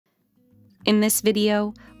In this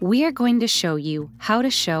video, we are going to show you how to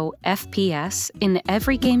show FPS in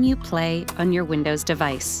every game you play on your Windows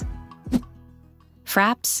device.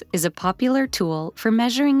 Fraps is a popular tool for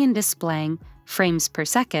measuring and displaying frames per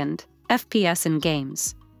second, FPS in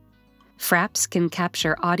games. Fraps can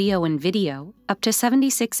capture audio and video up to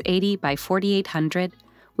 7680 by 4800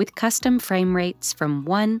 with custom frame rates from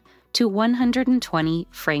 1 to 120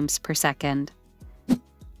 frames per second.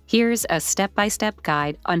 Here's a step-by-step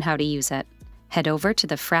guide on how to use it. Head over to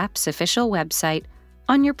the Fraps official website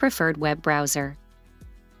on your preferred web browser.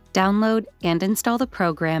 Download and install the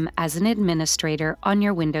program as an administrator on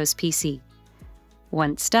your Windows PC.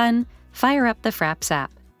 Once done, fire up the Fraps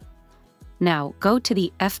app. Now go to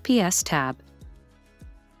the FPS tab.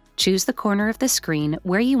 Choose the corner of the screen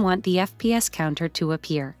where you want the FPS counter to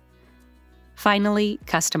appear. Finally,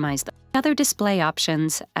 customize the other display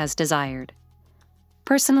options as desired.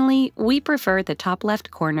 Personally, we prefer the top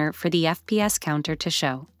left corner for the FPS counter to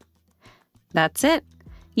show. That's it!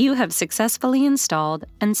 You have successfully installed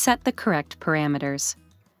and set the correct parameters.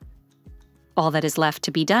 All that is left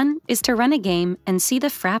to be done is to run a game and see the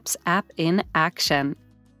Fraps app in action.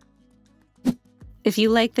 If you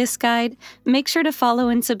like this guide, make sure to follow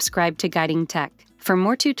and subscribe to Guiding Tech for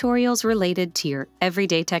more tutorials related to your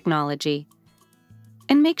everyday technology.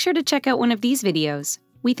 And make sure to check out one of these videos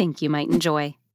we think you might enjoy.